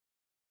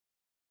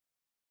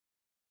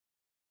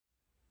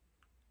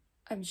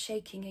I'm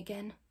shaking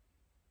again.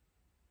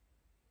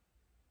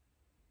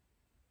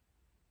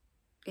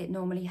 It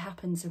normally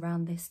happens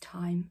around this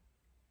time.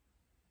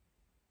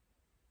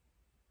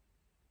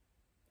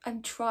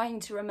 I'm trying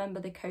to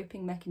remember the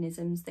coping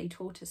mechanisms they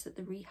taught us at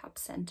the rehab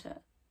centre.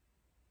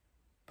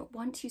 But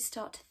once you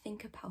start to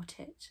think about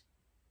it,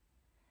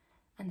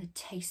 and the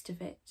taste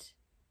of it,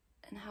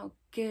 and how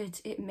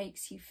good it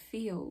makes you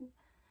feel,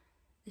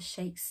 the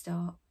shakes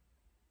start.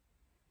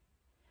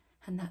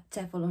 And that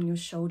devil on your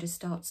shoulder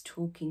starts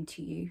talking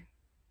to you.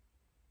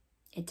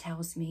 It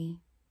tells me,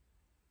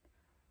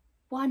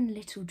 one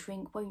little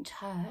drink won't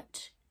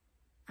hurt,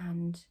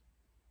 and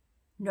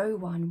no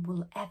one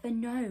will ever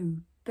know,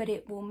 but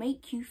it will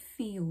make you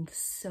feel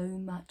so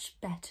much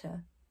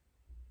better.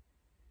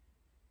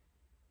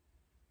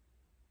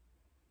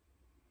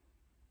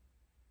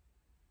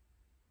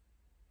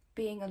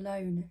 Being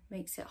alone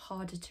makes it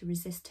harder to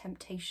resist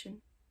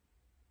temptation.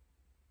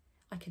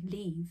 I could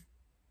leave,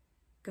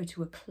 go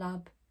to a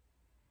club,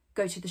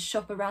 go to the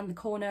shop around the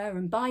corner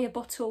and buy a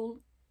bottle.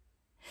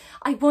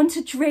 I want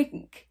a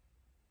drink.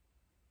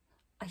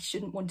 I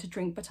shouldn't want a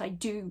drink, but I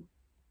do.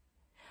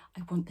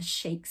 I want the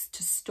shakes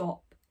to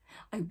stop.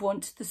 I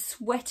want the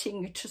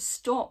sweating to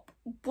stop.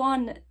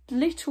 One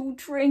little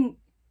drink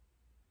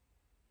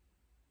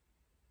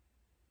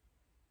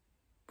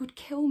would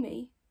kill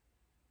me.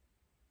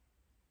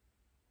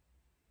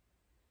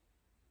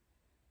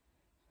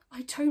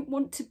 I don't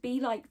want to be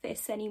like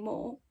this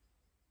anymore.